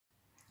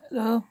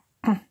Hello.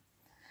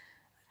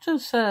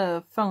 Just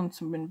found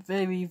something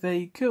very,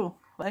 very cool,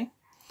 right?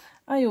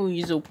 I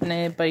always open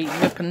it by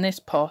ripping this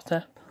part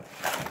up.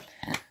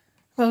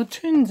 Well, it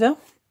turns out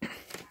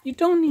you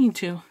don't need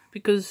to,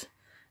 because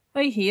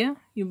right here,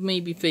 you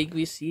maybe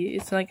vaguely see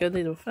it, it's like a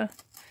little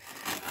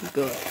you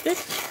go like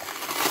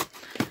this,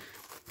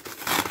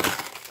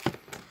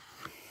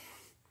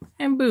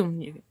 and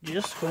boom, you can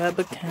just grab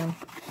a can.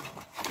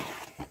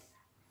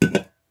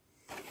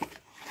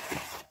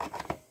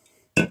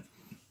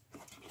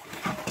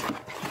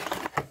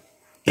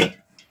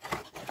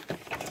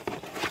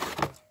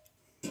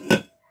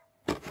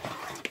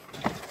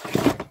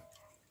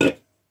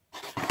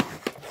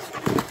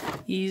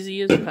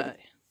 Easy as pie.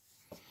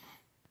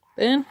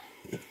 Then,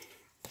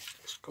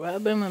 just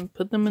grab them and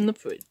put them in the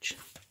fridge.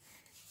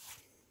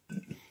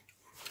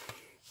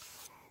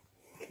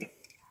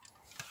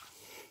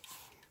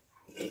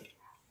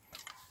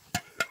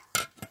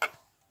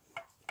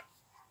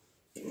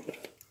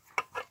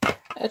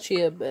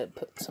 Actually, I better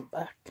put some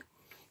back.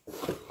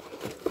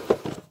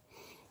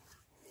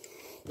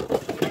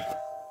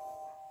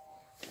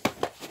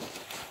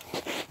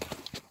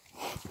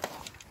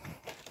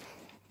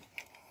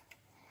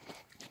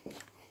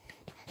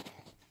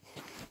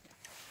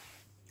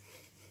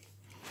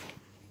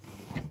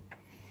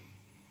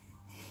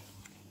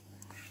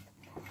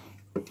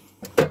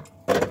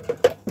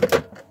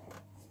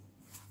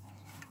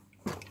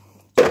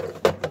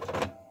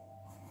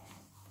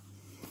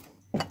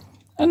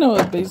 I know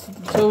I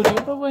basically told you,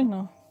 but why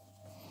not?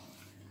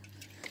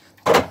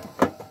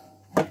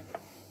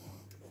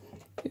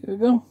 Here we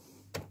go.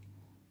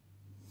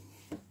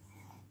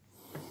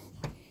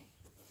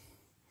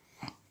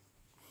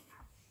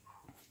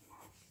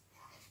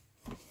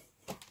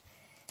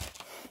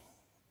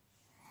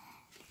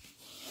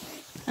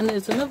 And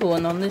there's another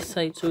one on this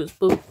side, so it's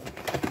both.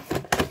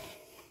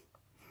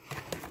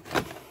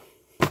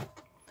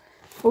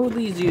 All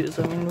these years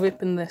I've been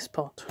ripping this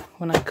pot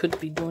when I could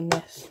be doing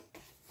this.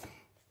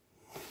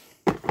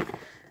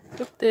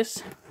 Rip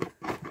this,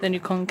 then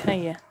you can't,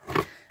 can you?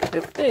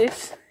 Rip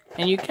this,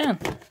 and you can.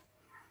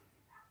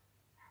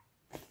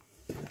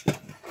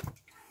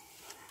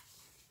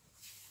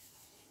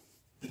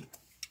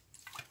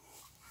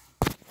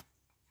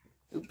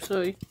 Oops,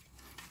 sorry.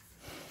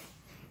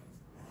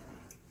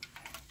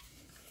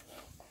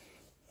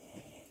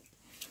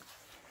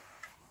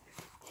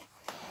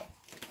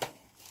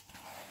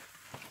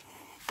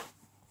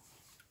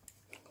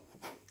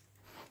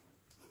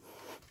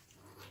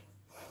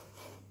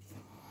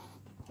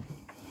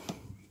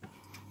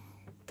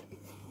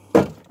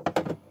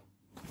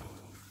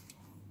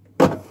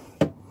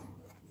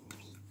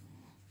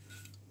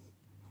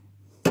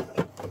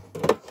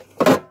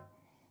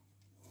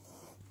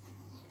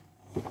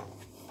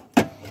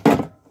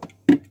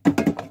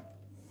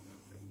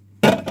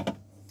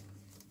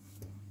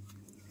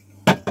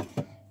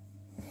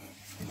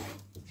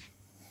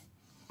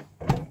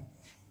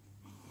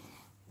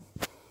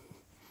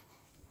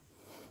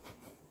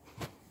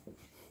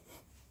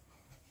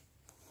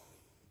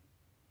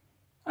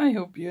 I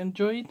hope you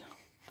enjoyed.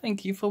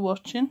 Thank you for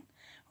watching.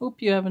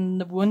 Hope you're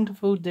having a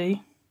wonderful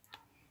day.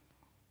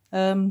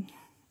 No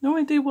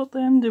idea what to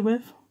end it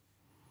with.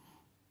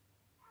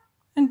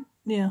 And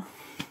yeah.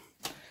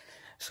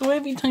 So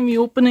every time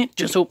you open it,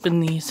 just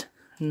open these,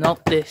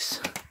 not this.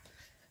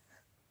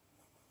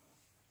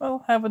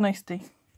 Well, have a nice day.